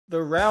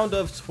The round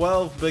of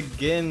 12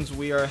 begins.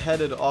 We are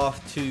headed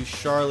off to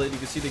Charlotte. You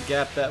can see the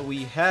gap that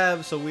we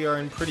have, so we are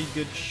in pretty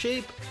good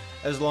shape.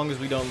 As long as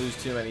we don't lose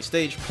too many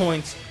stage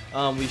points,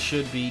 we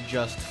should be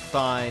just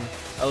fine.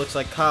 Looks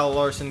like Kyle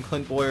Larson,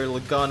 Clint Boyer,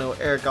 Logano,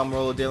 Eric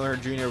Almirola, Dale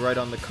Earnhardt Jr. right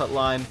on the cut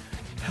line.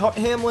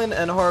 Hamlin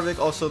and Harvick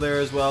also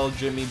there as well.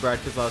 Jimmy, Brad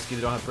Keselowski,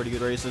 they don't have pretty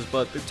good races,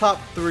 but the top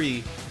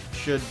three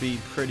should be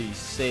pretty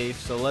safe.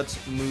 So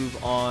let's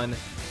move on.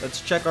 Let's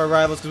check our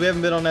rivals, because we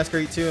haven't been on NASCAR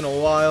Heat 2 in a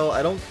while.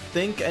 I don't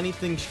think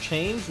anything's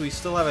changed. We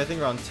still have, I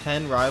think, around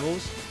 10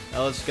 rivals.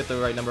 Now let's get the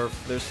right number.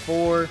 There's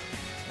 4,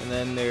 and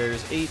then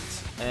there's 8,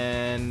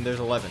 and there's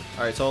 11.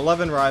 Alright, so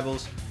 11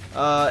 rivals.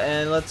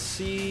 And let's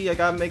see, I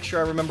gotta make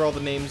sure I remember all the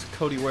names.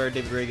 Cody Ware,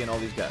 David Reagan, all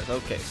these guys.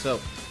 Okay, so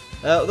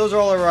those are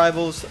all our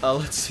rivals.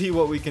 Let's see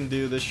what we can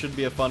do. This should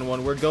be a fun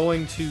one. We're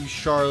going to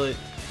Charlotte,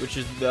 which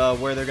is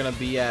where they're going to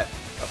be at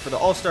for the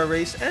All-Star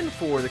race and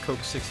for the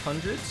Coke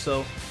 600.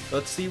 So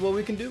let's see what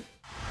we can do.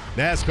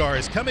 NASCAR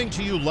is coming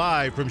to you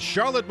live from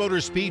Charlotte Motor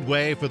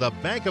Speedway for the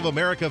Bank of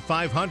America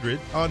 500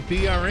 on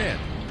PRN.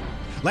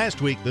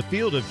 Last week, the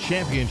field of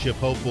championship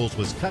hopefuls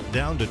was cut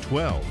down to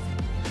 12.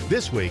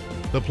 This week,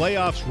 the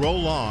playoffs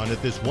roll on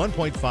at this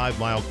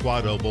 1.5-mile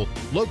quad oval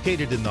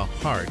located in the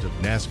heart of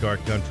NASCAR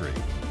country.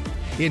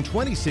 In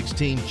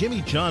 2016,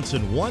 Jimmy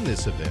Johnson won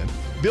this event,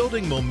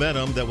 building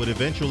momentum that would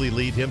eventually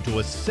lead him to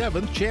a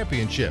 7th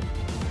championship.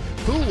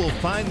 Who will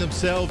find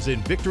themselves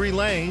in victory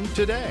lane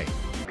today?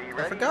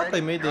 I forgot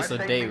they made this a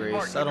day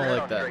race. I don't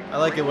like that. I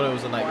like it when it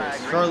was a night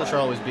race. Charlotte should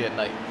always be at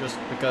night, just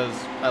because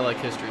I like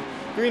history.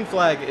 Green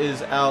flag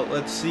is out.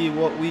 Let's see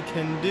what we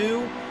can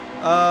do.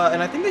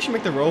 And I think they should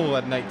make the roll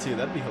at night too.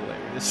 That'd be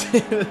hilarious.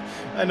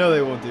 I know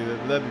they won't do it,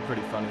 but that'd be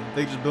pretty funny.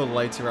 They just build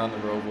lights around the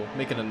roval,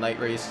 make it a night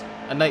race,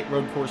 a night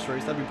road course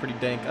race. That'd be pretty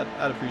dank.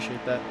 I'd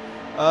appreciate that.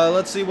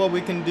 Let's see what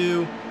we can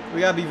do. We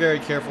gotta be very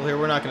careful here.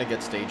 We're not gonna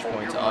get stage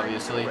points,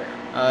 obviously.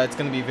 It's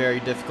gonna be very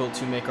difficult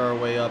to make our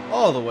way up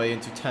all the way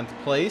into 10th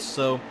place.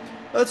 So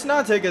let's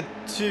not take it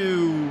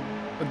too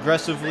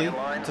aggressively,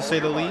 to say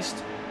the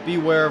least. Be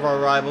aware of our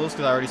rivals,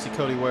 because I already see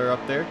Cody Ware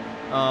up there.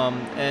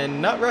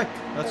 And not wreck.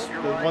 That's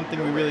the one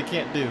thing we really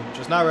can't do.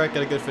 Just not wreck,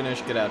 get a good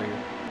finish, get out of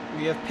here.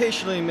 We have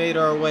patiently made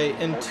our way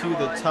into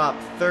the top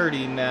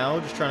 30 now.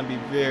 Just trying to be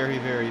very,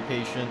 very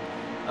patient.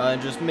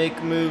 And just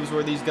make moves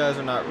where these guys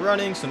are not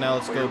running. So now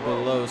let's go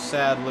below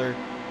Sadler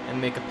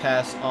and make a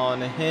pass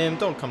on him.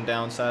 Don't come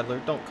down,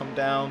 Sadler. Don't come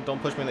down. Don't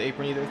push me in the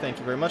apron either. Thank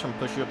you very much. I'm going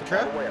to push you up the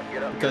track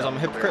because I'm a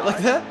hypocrite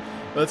like that.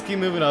 Let's keep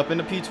moving up.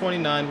 Into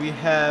P29, we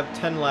have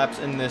 10 laps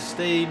in this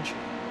stage.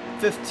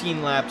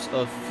 15 laps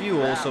of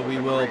fuel, so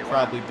we will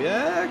probably be...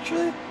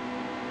 Actually,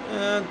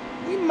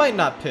 we might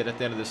not pit at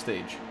the end of this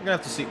stage. We're going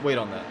to have to wait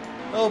on that.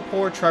 Oh,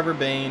 poor Trevor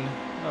Bayne.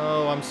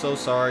 Oh, I'm so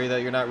sorry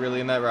that you're not really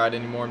in that ride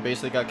anymore and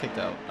basically got kicked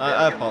out.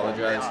 I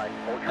apologize.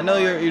 I know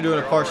you're doing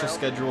a partial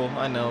schedule,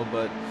 I know,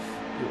 but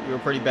you were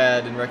pretty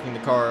bad in wrecking the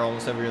car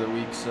almost every other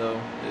week,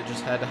 so it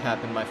just had to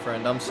happen, my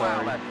friend. I'm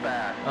sorry.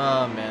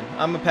 Oh, man.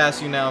 I'm going to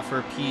pass you now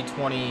for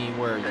P20...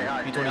 Where are you?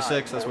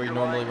 P26, that's where you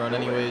normally run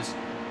anyways.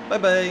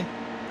 Bye-bye.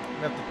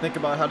 We have to think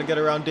about how to get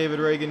around David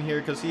Reagan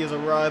here because he is a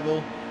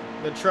rival.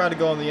 I'm going to try to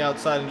go on the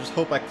outside and just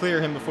hope I clear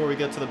him before we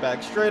get to the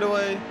back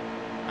straightaway.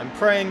 I'm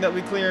praying that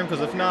we clear him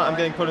because if not, I'm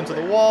getting put into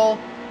the wall.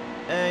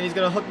 And he's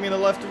going to hook me in the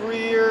left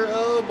rear.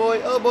 Oh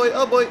boy, oh boy,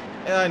 oh boy.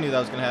 Yeah, I knew that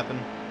was going to happen.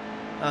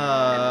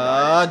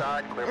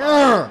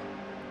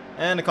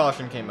 And a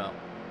caution came out.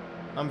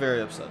 I'm very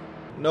upset.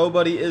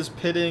 Nobody is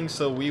pitting,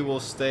 so we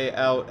will stay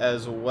out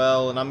as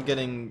well. And I'm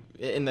getting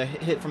in the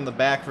hit from the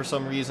back for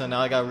some reason. Now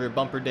I got rear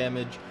bumper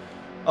damage.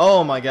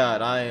 Oh my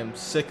god, I am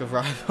sick of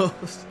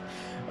rivals.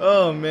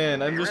 Oh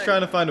man, I'm just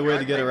trying to find a way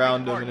to get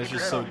around them, and it's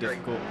just so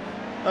difficult.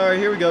 Alright,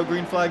 here we go.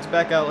 Green flag's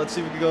back out. Let's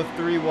see if we can go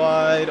 3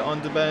 wide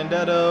onto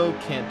Benedetto.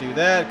 Can't do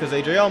that, because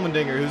AJ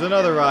Allmendinger, who's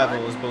another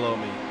rival, is below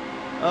me.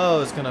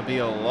 Oh, it's gonna be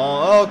a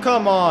long... Oh,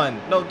 come on!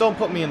 No, don't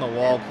put me in the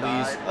wall,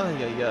 please.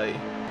 Ay, ay,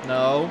 ay.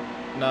 No.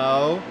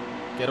 No.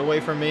 Get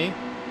away from me.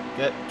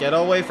 Get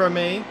away from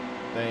me.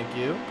 Thank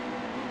you.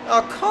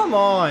 Oh, come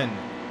on!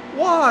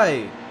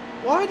 Why?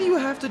 Why do you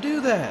have to do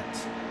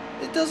that?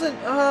 It doesn't,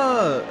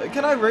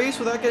 can I race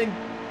without getting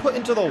put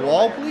into the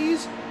wall,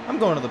 please? I'm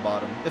going to the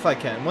bottom, if I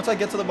can. Once I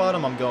get to the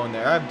bottom, I'm going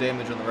there. I have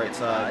damage on the right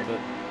side, but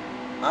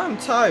I'm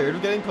tired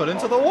of getting put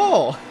into the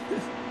wall.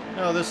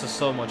 Oh, this is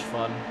so much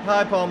fun.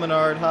 Hi, Paul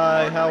Menard.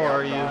 Hi, how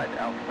are you?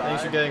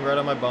 Thanks for getting right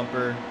on my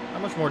bumper. How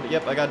much more?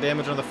 Yep, I got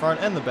damage on the front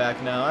and the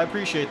back now. I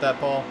appreciate that,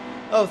 Paul.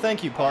 Oh,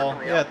 thank you,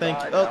 Paul. Yeah,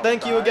 thank you. Oh,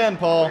 thank you again,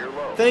 Paul.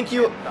 Thank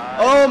you.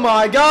 Oh,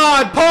 my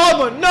God,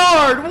 Paul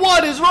Menard,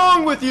 what is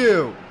wrong with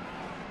you?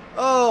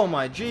 Oh,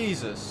 my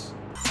Jesus.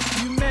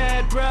 You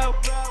mad, bro?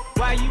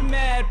 Why you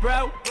mad,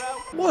 bro?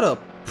 What a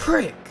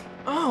prick.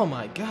 Oh,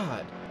 my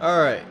God.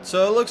 All right,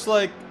 so it looks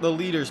like the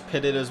leaders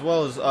pitted as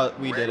well as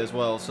we did as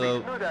well.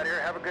 So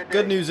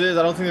good news is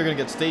I don't think they're going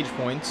to get stage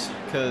points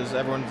because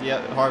everyone's,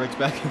 yeah, Harvick's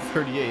back in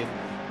 38th.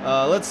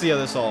 Let's see how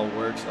this all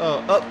works.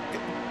 Oh,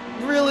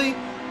 really?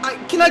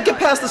 Can I get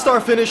past the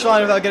start finish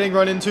line without getting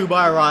run into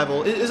by a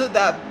rival? Is it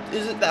that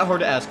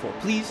hard to ask for?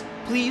 Please?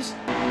 Please?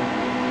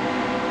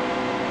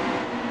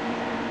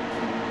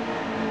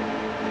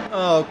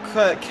 Oh,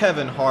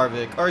 Kevin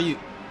Harvick, are you...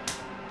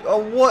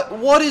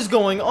 what is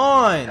going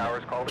on?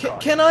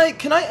 Can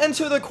I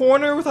enter the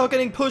corner without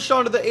getting pushed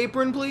onto the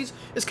apron, please?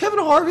 Is Kevin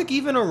Harvick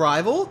even a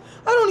rival?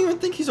 I don't even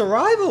think he's a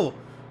rival.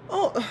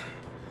 Oh.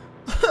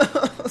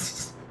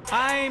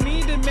 I ain't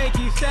mean to make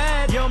you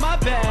sad. Yo, my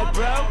bad,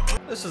 bro.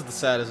 This is the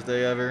saddest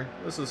day ever.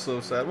 This is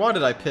so sad. Why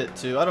did I pit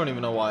too? I don't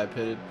even know why I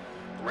pitted.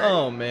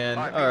 Oh man,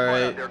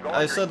 alright.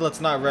 I said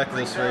let's not wreck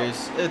this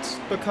race. It's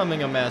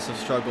becoming a massive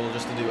struggle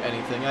just to do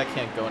anything. I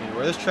can't go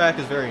anywhere. This track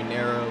is very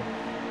narrow,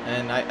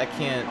 and I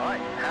can't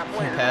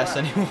pass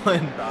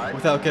anyone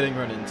without getting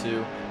run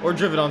into, or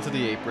driven onto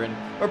the apron,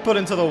 or put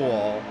into the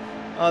wall.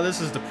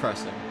 This is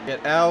depressing.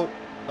 Get out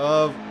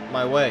of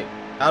my way.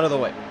 Out of the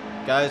way.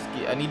 Guys,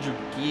 I need you to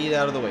get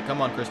out of the way.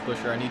 Come on, Chris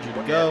Buescher, I need you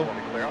to go.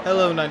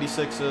 Hello,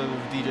 96 of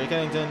DJ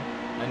Kennington.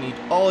 I need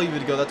all of you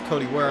to go. That's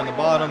Cody Ware on the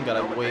bottom.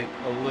 Gotta wait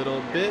a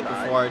little bit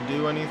before I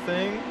do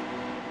anything.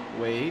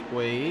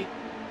 Wait.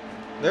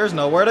 There's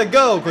nowhere to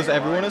go because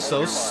everyone is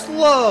so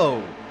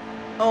slow.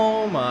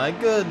 Oh my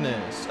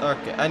goodness.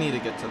 Okay, I need to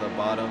get to the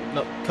bottom.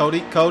 No, Cody,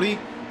 get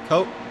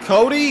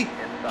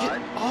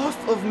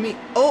off of me.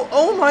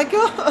 Oh my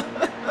god.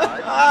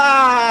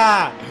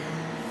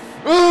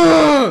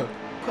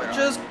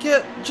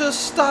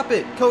 Just stop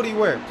it. Cody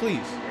Ware,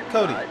 please.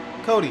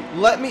 Cody,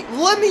 let me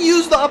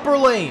use the upper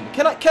lane.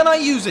 Can I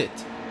use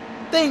it?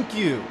 Thank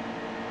you.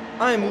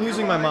 I am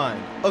losing my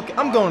mind. Okay,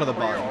 I'm going to the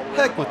bottom.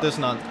 Heck with this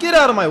nonsense. Get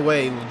out of my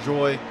way,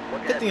 LaJoy.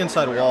 Hit the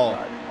inside wall.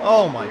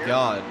 Oh my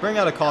god. Bring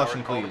out a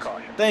caution, please.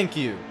 Thank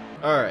you.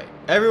 Alright.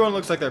 Everyone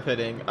looks like they're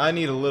pitting. I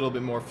need a little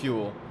bit more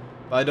fuel.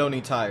 But I don't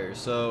need tires.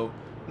 So,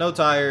 no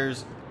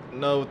tires.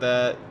 No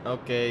that.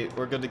 Okay,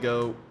 we're good to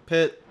go.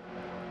 Pit.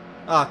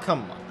 Ah,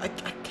 come on.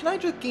 Can I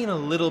just gain a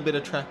little bit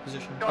of track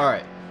position?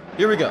 Alright.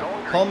 Here we go.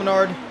 Paul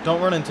Menard,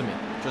 don't run into me.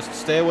 Just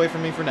stay away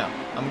from me for now.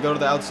 I'm gonna go to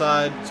the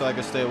outside so I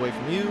can stay away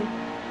from you.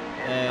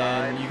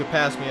 And you can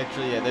pass me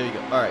actually. Yeah, there you go.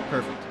 Alright,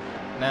 perfect.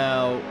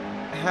 Now,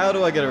 how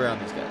do I get around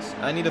these guys?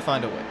 I need to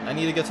find a way. I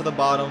need to get to the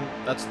bottom.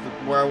 That's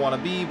where I want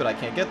to be, but I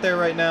can't get there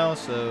right now.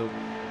 So,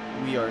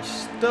 we are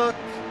stuck.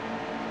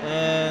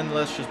 And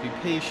let's just be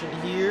patient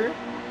here.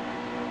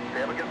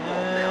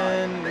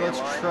 And let's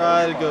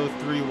try to go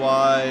 3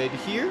 wide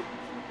here.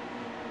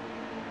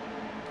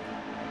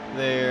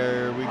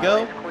 There we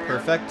go.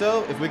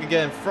 Perfecto. If we could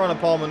get in front of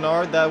Paul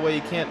Menard, that way he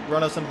can't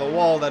run us into the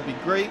wall, that'd be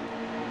great.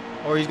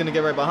 Or he's going to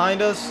get right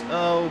behind us.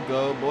 Oh,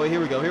 go, boy.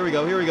 Here we go.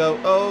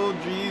 Oh,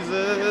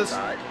 Jesus.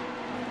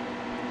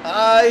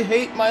 I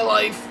hate my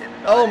life.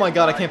 Oh, my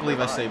God. I can't believe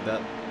I saved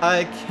that.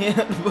 I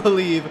can't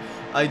believe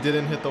I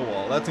didn't hit the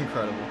wall. That's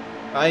incredible.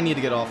 I need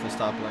to get off this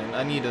top lane.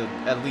 I need to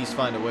at least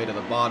find a way to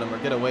the bottom or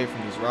get away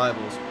from these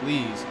rivals,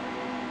 please.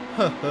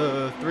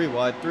 3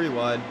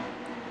 wide.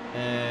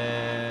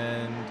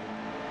 And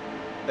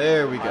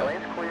there we go.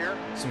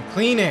 Some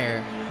clean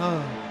air.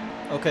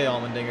 Okay,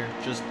 Allmendinger,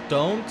 just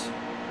don't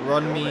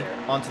run me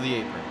onto the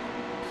apron,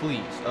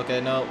 please. Okay,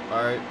 no.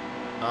 All right,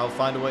 I'll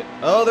find a way.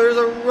 Oh, there's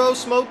a row.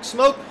 Smoke.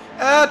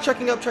 Ah,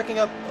 checking up.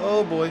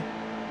 Oh boy,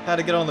 had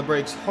to get on the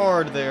brakes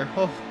hard there.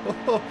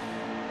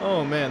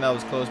 Oh man, that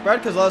was close.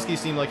 Brad Keselowski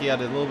seemed like he had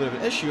a little bit of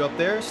an issue up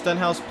there.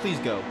 Stenhouse, please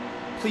go,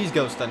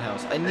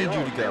 Stenhouse. I need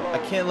you to go. I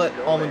can't let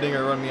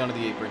Allmendinger run me onto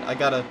the apron. I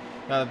gotta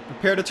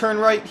prepare to turn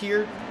right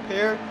here.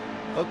 Prepare.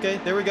 Okay,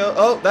 there we go.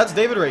 Oh, that's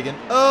David Reagan.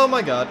 Oh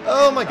my god.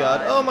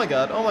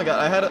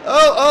 I had a...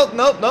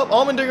 Nope.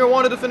 Allmendinger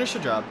wanted to finish the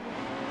job.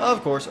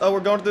 Of course. Oh, we're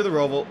going through the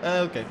roval.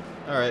 Okay.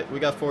 Alright, we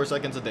got 4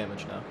 seconds of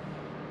damage now.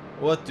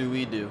 What do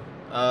we do?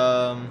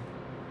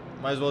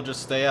 Might as well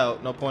just stay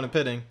out. No point in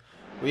pitting.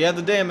 We had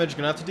the damage.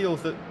 Gonna have to deal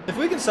with it. If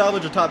we can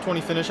salvage a top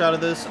 20 finish out of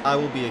this, I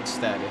will be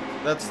ecstatic.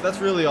 That's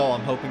really all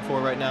I'm hoping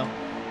for right now.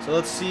 So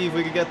let's see if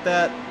we can get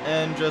that,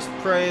 and just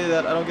pray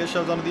that I don't get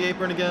shoved onto the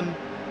apron again.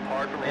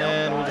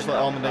 And we'll just let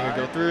Allmendinger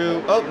go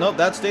through. Oh, no,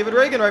 that's David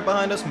Reagan right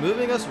behind us,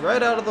 moving us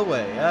right out of the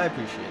way. I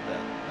appreciate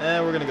that.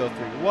 And we're going to go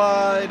 3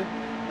 wide.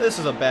 This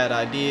is a bad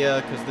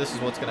idea, because this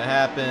is what's going to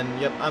happen.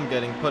 Yep, I'm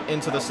getting put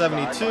into the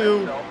 72.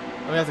 I'm going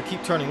to have to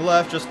keep turning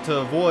left just to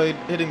avoid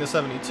hitting the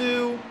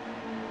 72.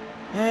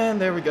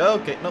 And there we go.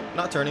 Okay, nope,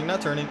 not turning.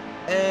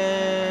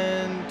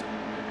 And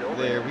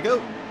there we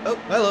go. Oh,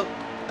 hello.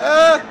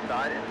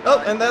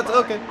 Oh, and that's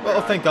okay.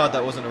 Well, thank God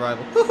that wasn't a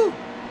rival. Woohoo!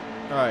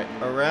 Alright,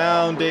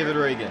 around David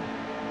Reagan.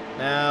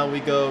 Now we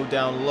go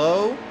down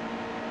low.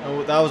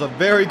 Oh, that was a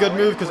very good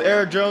move because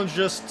Eric Jones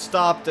just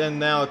stopped and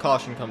now a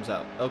caution comes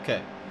out.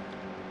 Okay.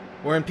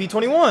 We're in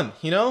P21,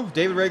 you know?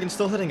 David Reagan's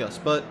still hitting us,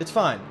 but it's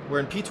fine.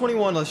 We're in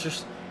P21. Let's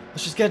just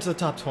get into the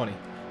top 20.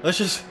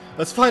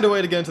 Let's find a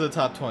way to get into the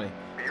top 20.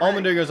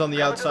 Allmendinger's on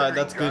the outside.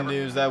 That's good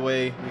news. That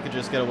way we could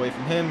just get away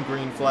from him.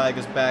 Green flag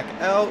is back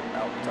out.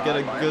 To get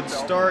a good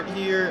start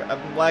here.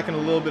 I'm lacking a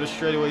little bit of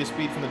straightaway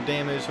speed from the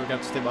damage, so we're going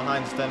to have to stay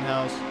behind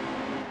Stenhouse.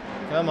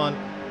 Come on.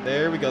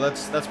 There we go.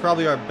 That's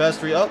probably our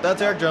best Oh,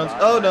 that's Eric Jones.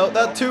 Oh, no.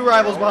 That 2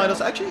 rivals behind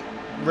us. Actually,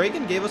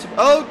 Reagan gave us a...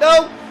 Oh,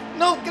 no.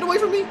 No, get away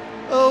from me.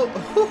 Oh,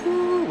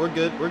 we're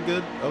good.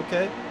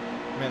 Okay.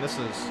 Man,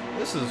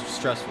 this is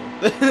stressful.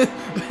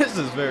 This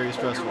is very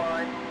stressful.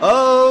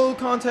 Oh,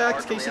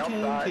 contacts, Casey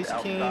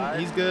Kane,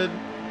 he's good.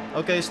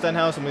 Okay,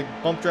 Stenhouse, I'm gonna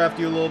bump draft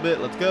you a little bit.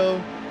 Let's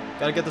go.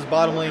 Gotta get this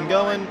bottom lane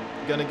going.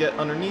 Gonna get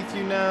underneath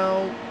you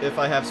now. If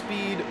I have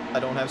speed, I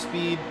don't have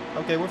speed.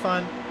 Okay, we're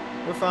fine.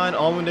 We're fine.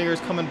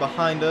 Allmendinger's coming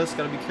behind us.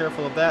 Gotta be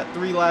careful of that.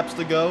 3 laps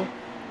to go.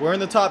 We're in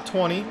the top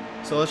 20,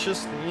 so let's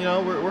just, you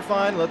know, we're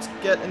fine. Let's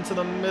get into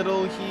the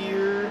middle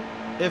here.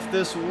 If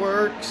this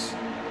works,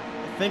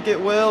 I think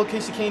it will.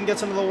 Casey Kane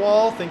gets into the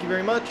wall. Thank you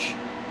very much.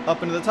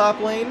 Up into the top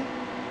lane.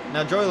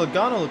 Now Joey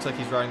Logano looks like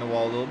he's riding the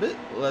wall a little bit.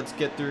 Let's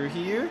get through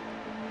here.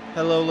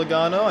 Hello,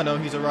 Logano. I know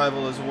he's a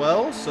rival as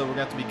well, so we're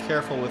going to have to be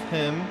careful with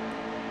him.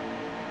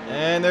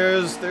 And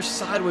there's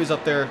sideways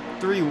up there,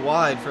 3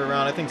 wide for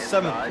around, I think,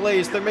 7th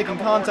place. They're making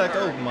contact.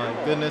 Oh, my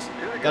goodness.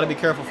 Got to be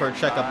careful for a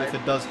checkup if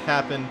it does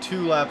happen.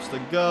 2 laps to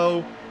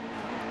go.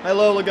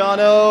 Hello,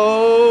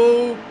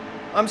 Logano.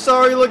 I'm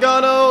sorry,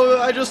 Logano.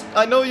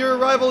 I know you're a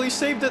rival. He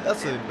saved it.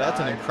 That's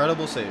an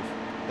incredible save.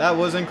 That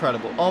was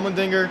incredible.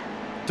 Allmendinger,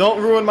 don't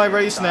ruin my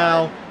race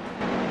now.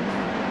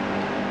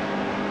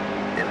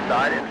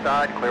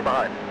 Inside, clear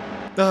behind.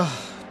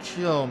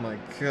 Oh my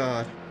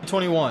god.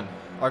 21.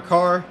 Our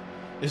car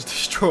is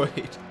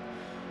destroyed.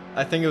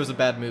 I think it was a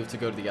bad move to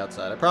go to the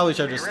outside. I probably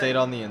should have just stayed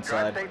on the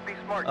inside.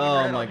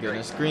 Oh my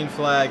goodness. Green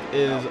flag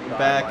is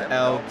back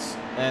out.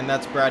 And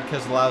that's Brad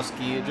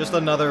Keselowski. Just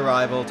another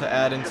rival to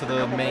add into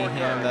the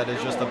mayhem that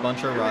is just a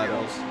bunch of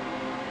rivals.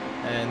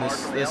 And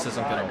this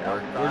isn't going to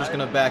work. We're just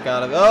going to back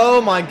out of it. Oh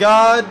my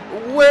god.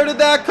 Where did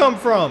that come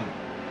from?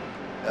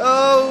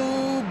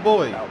 Oh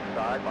boy.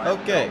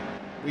 Okay.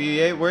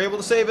 We're able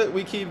to save it.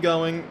 We keep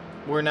going.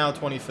 We're now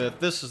 25th.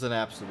 This is an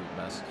absolute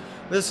mess.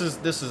 This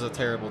is a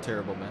terrible,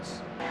 terrible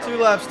mess. 2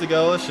 laps to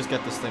go. Let's just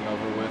get this thing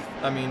over with.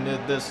 I mean,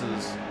 this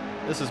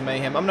is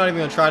mayhem. I'm not even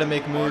going to try to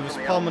make moves.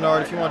 Paul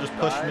Menard, if you want to just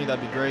push me,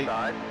 that'd be great.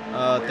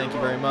 Thank you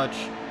very much.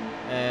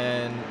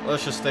 And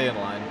let's just stay in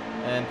line.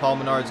 And Paul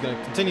Menard's going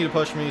to continue to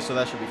push me, so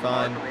that should be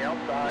fine.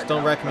 Just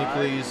don't wreck me,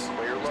 please.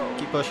 Just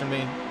keep pushing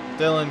me.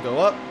 Dylan, go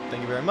up.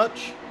 Thank you very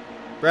much.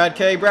 Brad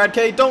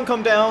K, don't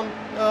come down.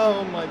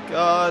 Oh my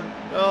god.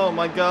 Oh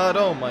my god.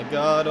 Oh my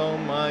god. Oh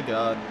my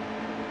god.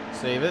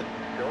 Save it.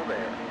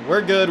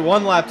 We're good.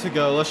 1 lap to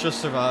go. Let's just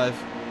survive.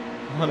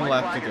 1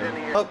 lap to go.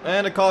 Oh,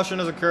 and a caution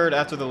has occurred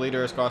after the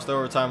leader has crossed the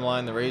overtime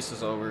line. The race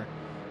is over.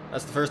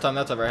 That's the first time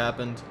that's ever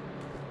happened.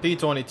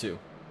 P22.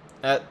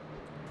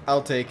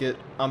 I'll take it.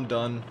 I'm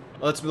done.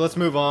 Let's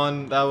move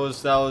on. That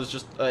was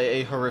just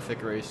a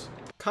horrific race.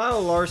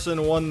 Kyle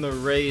Larson won the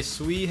race.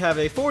 We have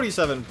a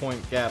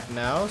 47-point gap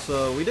now,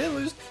 so we didn't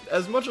lose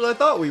as much as I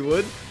thought we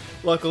would.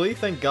 Luckily,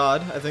 thank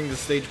God. I think the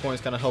stage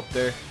points kind of helped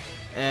there.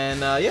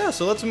 And yeah,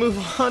 so let's move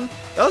on.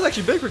 That was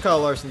actually big for Kyle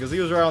Larson because he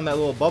was right on that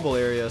little bubble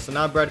area. So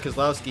now Brad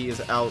Keselowski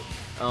is out,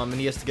 and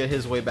he has to get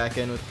his way back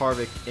in with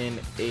Harvick in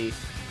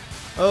 8th.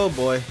 Oh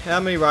boy, how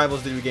many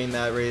rivals did we gain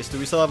that race? Do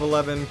we still have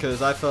 11?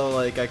 Because I felt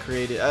like I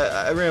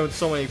ran with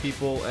so many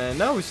people, and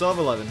now we still have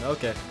 11.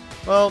 Okay,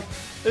 well,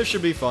 this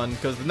should be fun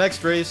because the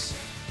next race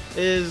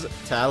is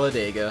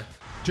Talladega.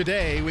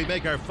 Today, we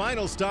make our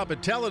final stop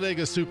at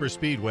Talladega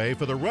Superspeedway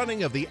for the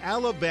running of the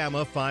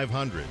Alabama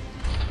 500.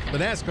 The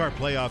NASCAR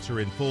playoffs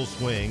are in full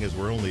swing as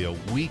we're only a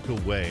week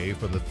away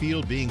from the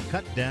field being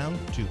cut down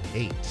to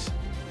 8.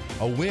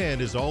 A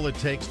win is all it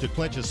takes to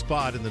clinch a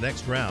spot in the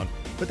next round,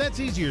 but that's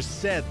easier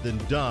said than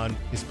done,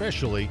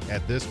 especially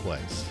at this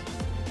place.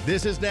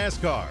 This is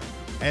NASCAR,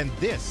 and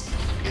this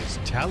is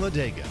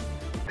Talladega.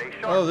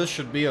 Oh, this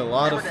should be a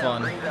lot of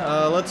fun.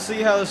 Let's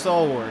see how this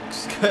all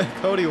works.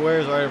 Cody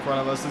Ware's right in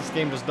front of us. This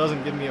game just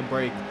doesn't give me a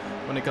break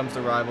when it comes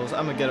to rivals.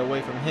 I'm going to get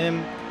away from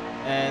him.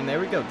 And there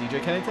we go.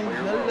 DJ Kennington.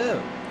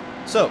 Hello.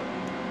 So,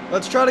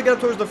 let's try to get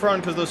up towards the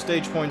front because those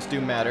stage points do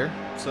matter.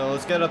 So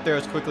let's get up there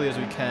as quickly as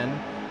we can.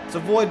 Let's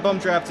avoid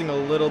bump drafting a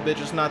little bit,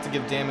 just not to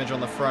give damage on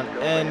the front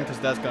end because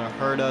that's going to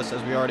hurt us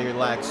as we already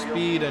lack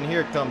speed. And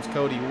here comes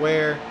Cody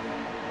Ware.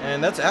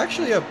 And that's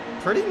actually a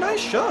pretty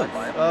nice shove.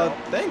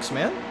 Thanks,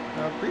 man.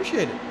 I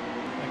appreciate it.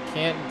 I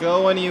can't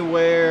go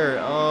anywhere.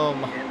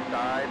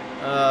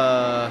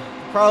 The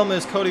problem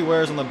is Cody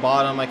Ware's on the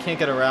bottom. I can't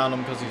get around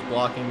him because he's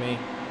blocking me.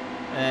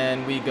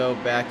 And we go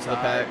back to the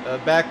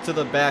pack, back to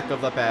the back of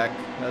the pack.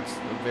 That's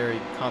a very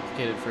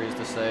complicated phrase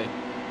to say.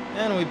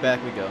 And we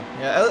go.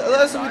 Yeah,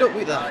 unless we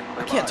don't.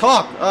 I can't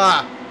talk.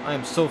 I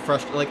am so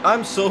frustrated. Like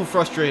I'm so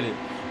frustrated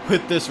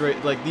with this race,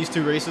 like these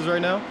 2 races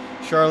right now,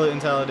 Charlotte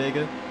and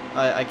Talladega.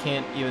 I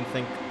can't even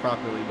think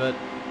properly. But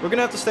we're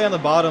gonna have to stay on the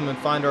bottom and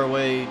find our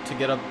way to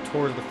get up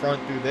towards the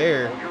front through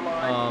there,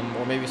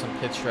 or maybe some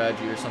pit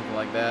strategy or something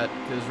like that.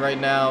 Because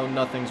right now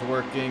nothing's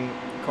working.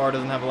 The car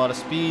doesn't have a lot of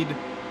speed.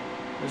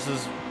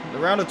 The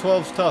round of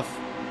 12's tough.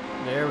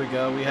 There we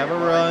go. We have a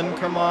run.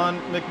 Come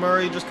on,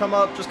 McMurray. Just come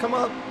up. Just come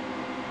up.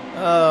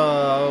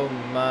 Oh,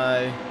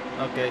 my.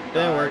 Okay,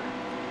 didn't work.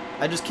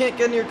 I just can't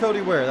get near Cody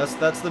Ware.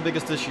 That's the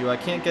biggest issue. I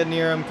can't get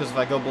near him because if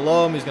I go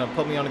below him, he's going to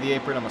put me onto the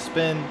apron. I'm going to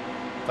spin.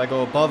 If I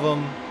go above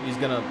him, he's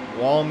going to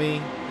wall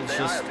me. It's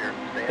just,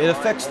 it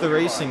affects the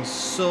racing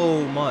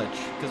so much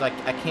because I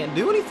can't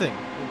do anything.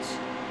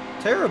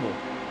 Terrible.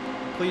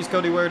 Please,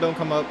 Cody Ware, don't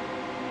come up.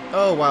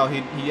 Oh, wow,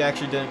 he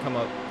actually didn't come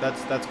up.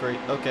 That's great.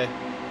 Okay.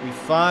 We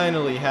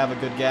finally have a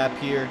good gap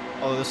here.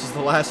 Oh, this is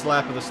the last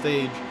lap of the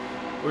stage.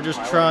 We're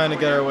just trying to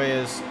get our way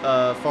as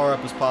far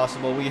up as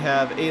possible. We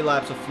have 8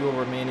 laps of fuel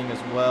remaining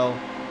as well.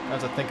 I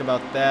have to think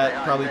about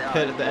that. Probably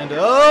pit at the end of...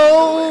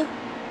 Oh!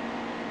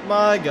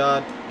 My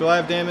God. Do I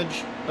have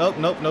damage? Oh,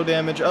 nope, no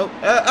damage. Oh,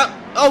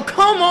 oh,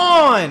 come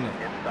on!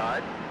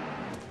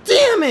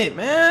 Damn it,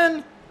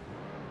 man!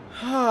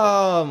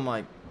 Oh,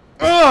 my...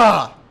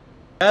 Ugh!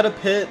 Had a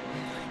pit.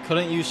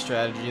 Couldn't use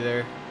strategy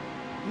there.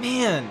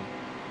 Man,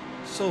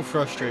 so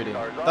frustrating.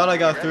 Thought I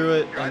got through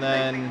it, and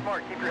then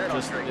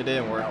just it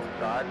didn't work.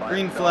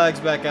 Green flag's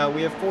back out.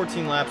 We have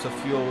 14 laps of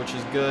fuel, which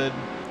is good.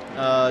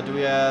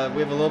 We have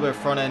a little bit of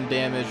front end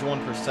damage,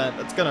 1%.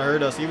 That's gonna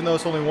hurt us, even though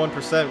it's only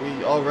 1%.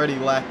 We already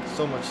lack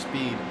so much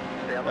speed.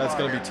 That's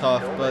gonna be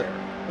tough, but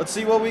let's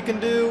see what we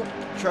can do.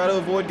 Try to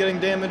avoid getting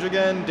damage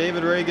again.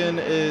 David Reagan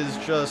is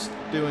just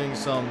doing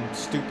some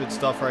stupid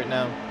stuff right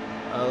now.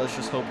 Let's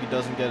just hope he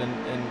doesn't get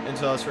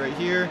into us right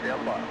here.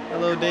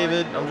 Hello,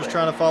 David. I'm just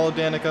trying to follow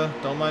Danica.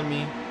 Don't mind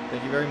me.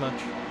 Thank you very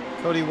much.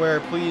 Cody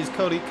Ware, please.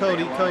 Cody.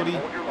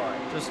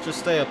 Just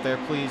stay up there,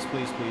 please.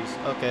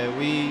 Okay,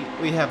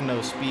 we have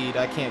no speed.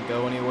 I can't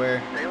go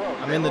anywhere.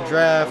 I'm in the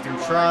draft. I'm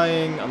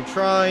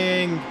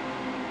trying.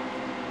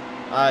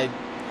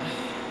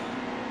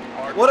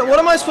 What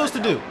am I supposed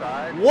to do?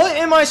 What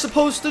am I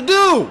supposed to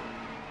do?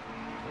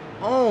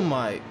 Oh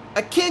my.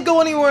 I can't go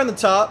anywhere on the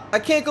top. I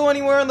can't go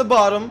anywhere on the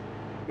bottom.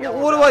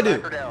 What do I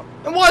do?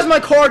 And why is my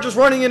car just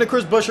running into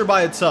Chris Buescher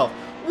by itself?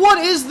 What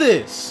is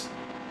this?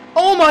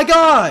 Oh my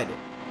God!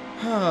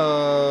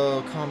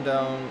 Oh, calm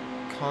down.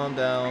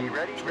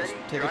 Just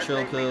take a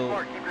chill pill.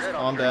 Just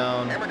calm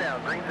down.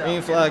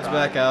 Green flag's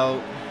back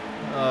out.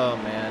 Oh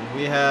man,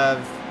 we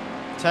have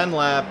 10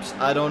 laps.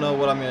 I don't know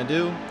what I'm gonna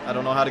do. I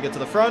don't know how to get to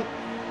the front.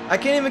 I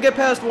can't even get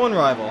past one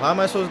rival. How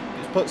am I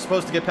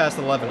supposed to get past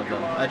 11 of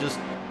them? I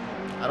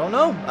don't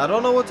know. I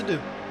don't know what to do.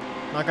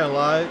 Not gonna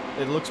lie,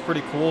 it looks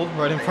pretty cool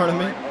right in front of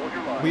me.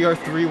 We are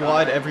 3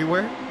 wide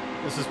everywhere.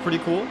 This is pretty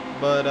cool,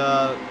 but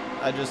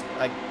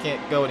I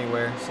can't go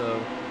anywhere, so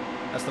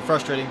that's the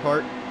frustrating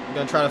part. I'm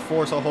gonna try to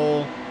force a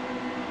hole.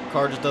 The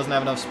car just doesn't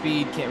have enough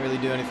speed, can't really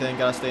do anything,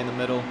 gotta stay in the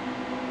middle.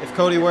 If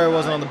Cody Ware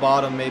wasn't on the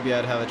bottom, maybe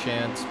I'd have a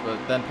chance, but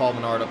then Paul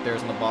Menard up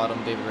there's on the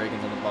bottom, David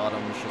Reagan's on the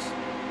bottom. It's just,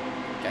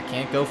 I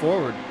can't go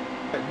forward.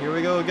 Here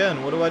we go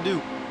again. What do I do?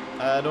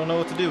 I don't know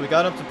what to do. We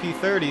got up to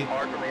P30,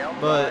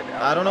 but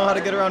I don't know how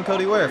to get around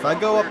Cody Ware. If I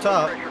go up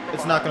top,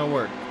 it's not going to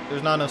work.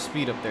 There's not enough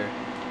speed up there.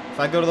 If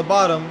I go to the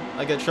bottom,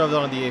 I get shoved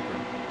onto the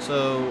apron.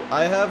 So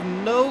I have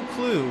no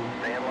clue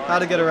how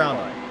to get around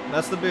him.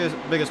 That's the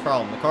biggest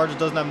problem. The car just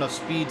doesn't have enough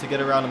speed to get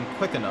around him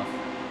quick enough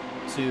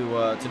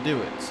to do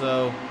it.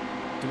 So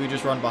do we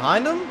just run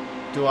behind him?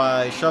 Do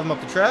I shove him up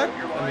the track?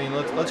 I mean,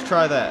 let's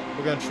try that.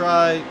 We're going to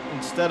try,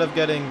 instead of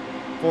getting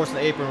forced in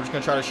the apron, we're just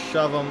going to try to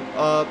shove him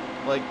up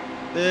like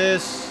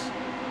this.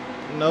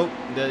 Nope,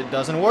 it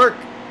doesn't work.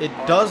 It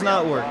does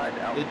not work.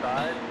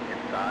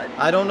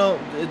 I don't know.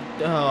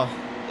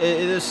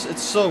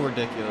 It's so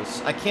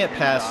ridiculous. I can't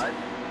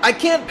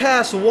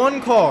pass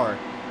one car,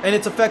 and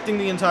it's affecting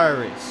the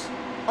entire race.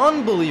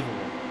 Unbelievable.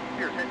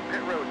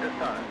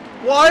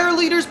 Why are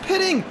leaders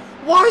pitting?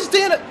 Why is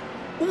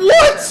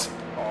What?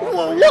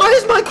 Why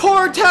is my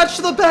car attached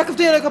to the back of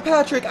Danica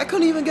Patrick? I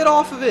couldn't even get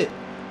off of it.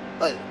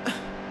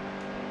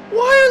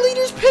 Why are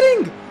leaders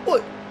pitting?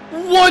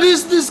 What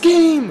is this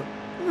game?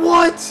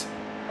 What?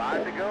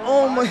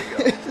 Oh my!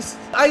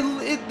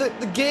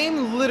 The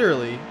game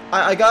literally.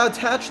 I got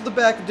attached to the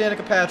back of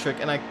Danica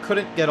Patrick and I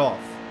couldn't get off.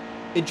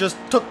 It just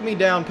took me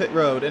down pit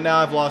road and now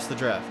I've lost the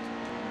draft.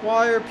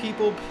 Why are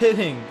people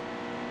pitting?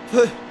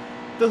 The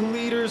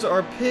leaders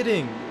are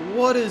pitting.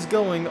 What is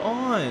going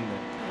on?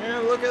 Yeah,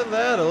 look at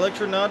that.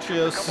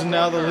 Electronachios is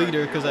now the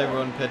leader because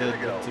everyone pitted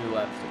with 2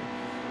 laps.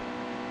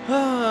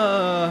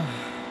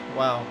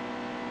 Wow.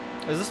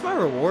 Is this my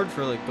reward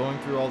for like going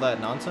through all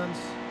that nonsense?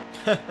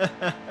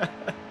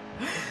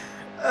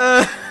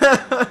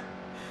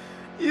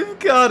 You've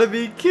got to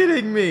be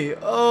kidding me.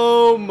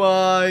 Oh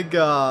my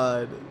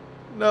God.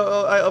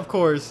 No, of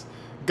course.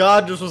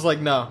 God just was like,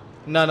 no.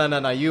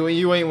 You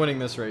ain't winning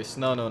this race.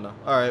 No.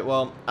 Alright,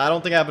 well, I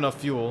don't think I have enough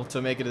fuel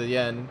to make it to the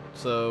end,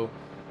 so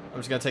I'm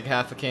just going to take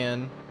half a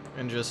can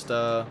and just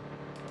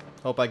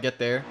hope I get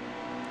there.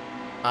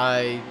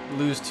 I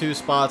lose 2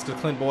 spots because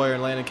Clint Boyer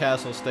and Landon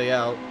Castle stay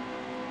out.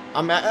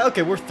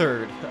 Okay, we're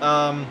 3rd.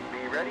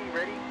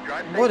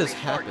 What has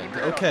happened?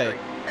 Okay,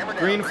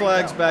 green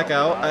flag's back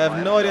out. I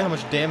have no idea how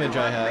much damage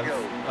I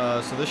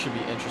have, so this should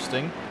be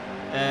interesting.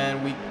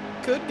 And we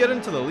could get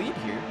into the lead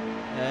here.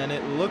 And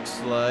it looks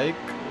like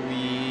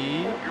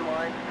we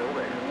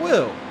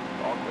will.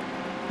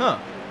 Huh.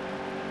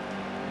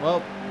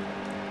 Well,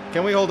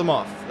 can we hold him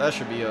off? That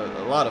should be a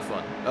lot of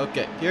fun.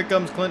 Okay, here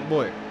comes Clint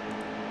Boyer.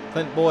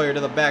 Clint Boyer to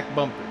the back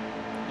bumper.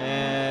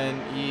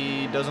 And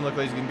he doesn't look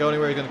like he's going to go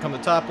anywhere. He's going to come to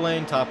top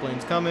lane. Top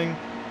lane's coming.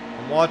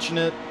 I'm watching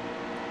it.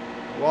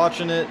 We're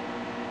watching it.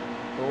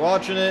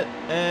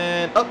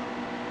 And up.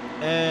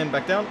 And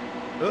back down.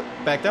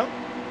 back down.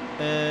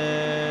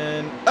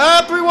 And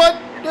 3-1.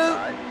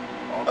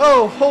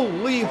 Oh,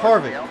 holy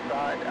Harvick.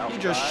 He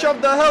just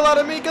shoved the hell out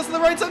of me. Gets to the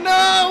right side.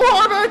 No,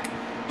 Harvick!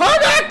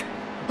 Harvick!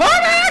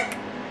 Harvick!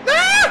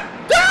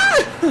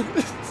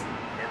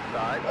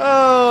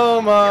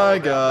 Oh my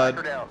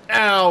god.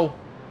 Ow.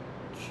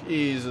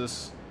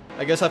 Jesus.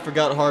 I guess I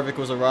forgot Harvick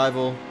was a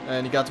rival,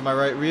 and he got to my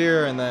right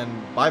rear, and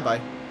then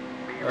bye-bye.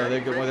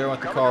 There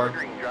went the car.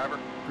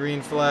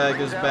 Green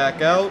flag is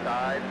back out.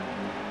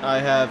 I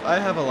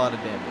have a lot of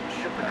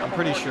damage. I'm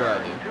pretty sure I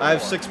do. I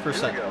have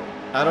 6%.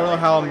 I don't know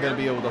how I'm going to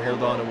be able to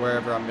hold on to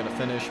wherever I'm going to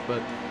finish,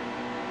 but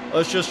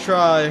let's just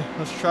try.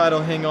 Let's try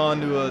to hang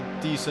on to a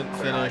decent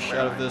finish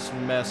out of this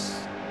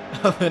mess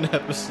of an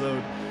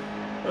episode.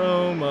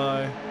 Oh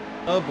my.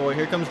 Oh boy,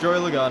 here comes Joey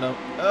Logano.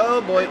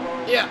 Oh boy.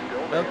 Yeah.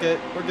 Okay,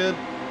 we're good.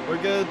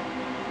 We're good.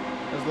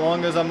 As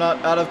long as I'm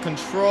not out of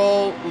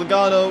control.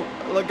 Logano.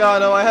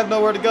 Logano. I have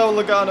nowhere to go,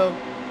 Logano.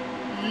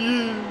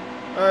 Yeah.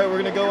 Alright, we're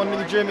gonna go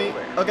under Jimmy.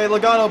 Okay,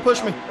 Logano,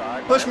 push me.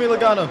 Push me,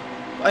 Logano.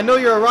 I know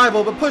you're a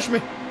rival, but push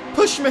me.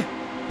 Push me.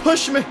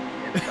 Push me.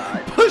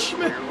 Push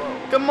me.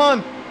 Come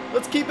on.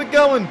 Let's keep it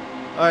going.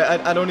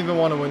 Alright, I don't even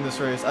want to win this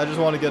race. I just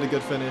want to get a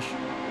good finish.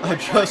 I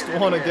just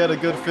want to get a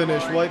good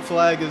finish. White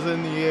flag is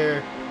in the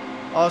air.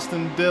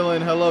 Austin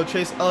Dillon, hello.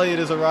 Chase Elliott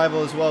is a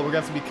rival as well. We're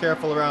going to have to be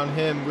careful around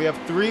him. We have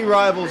 3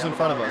 rivals in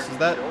front of us. Is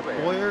that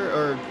Boyer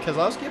or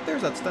Keselowski up there?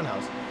 Is that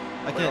Stenhouse?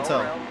 I can't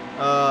tell.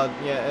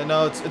 Yeah,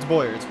 no, it's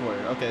Boyer. It's Boyer.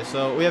 Okay,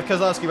 so we have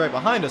Keselowski right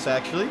behind us,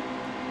 actually.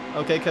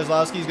 Okay,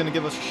 Keselowski's going to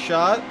give us a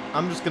shot.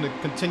 I'm just going to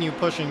continue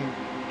pushing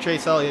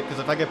Chase Elliott, because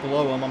if I get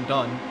below him, I'm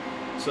done.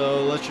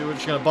 So we're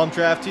just going to bump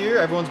draft here.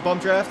 Everyone's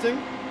bump drafting.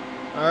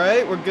 All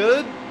right, we're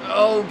good.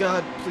 Oh,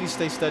 God, please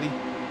stay steady.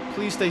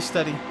 Please stay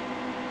steady.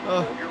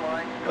 All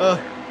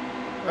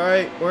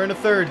right, we're in a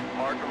third.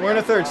 We're in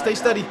a third. Stay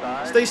steady.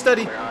 Stay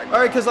steady. All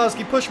right,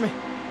 Keselowski, push me.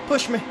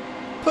 Push me.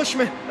 Push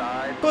me.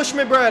 Push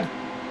me, Brad.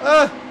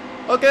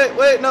 Okay,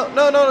 wait, no,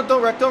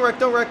 don't wreck, don't wreck,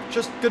 don't wreck.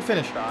 Just good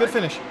finish, good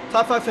finish.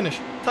 Top 5 finish,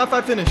 top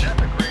 5 finish.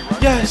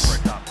 Yes!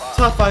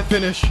 Top 5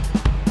 finish.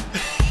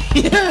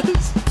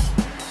 Yes!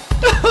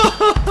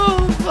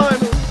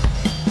 Finally.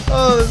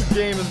 Oh, this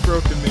game has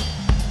broken me.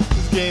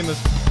 This game has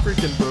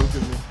freaking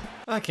broken me.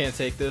 I can't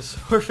take this.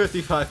 We're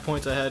 55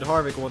 points ahead.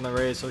 Harvick won the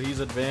race, so he's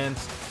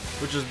advanced,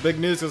 which is big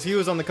news because he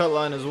was on the cut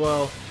line as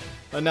well.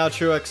 And now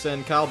Truex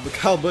and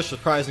Kyle Busch,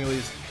 surprisingly,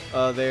 is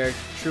there.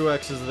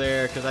 Truex is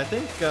there because I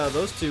think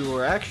those two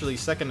were actually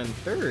 2nd and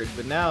 3rd,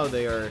 but now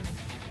they are.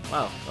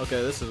 Wow.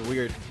 Okay, this is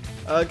weird.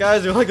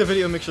 Guys, if you like the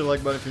video, make sure to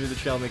like button. If you're new to the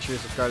channel, make sure you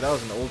subscribe. That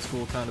was an old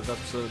school kind of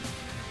episode.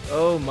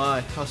 Oh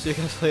my. I'll see you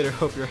guys later.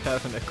 Hope you're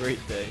having a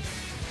great day.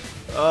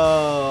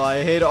 Oh,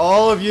 I hate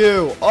all of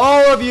you.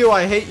 All of you.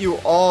 I hate you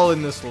all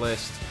in this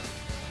list.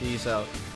 Peace out.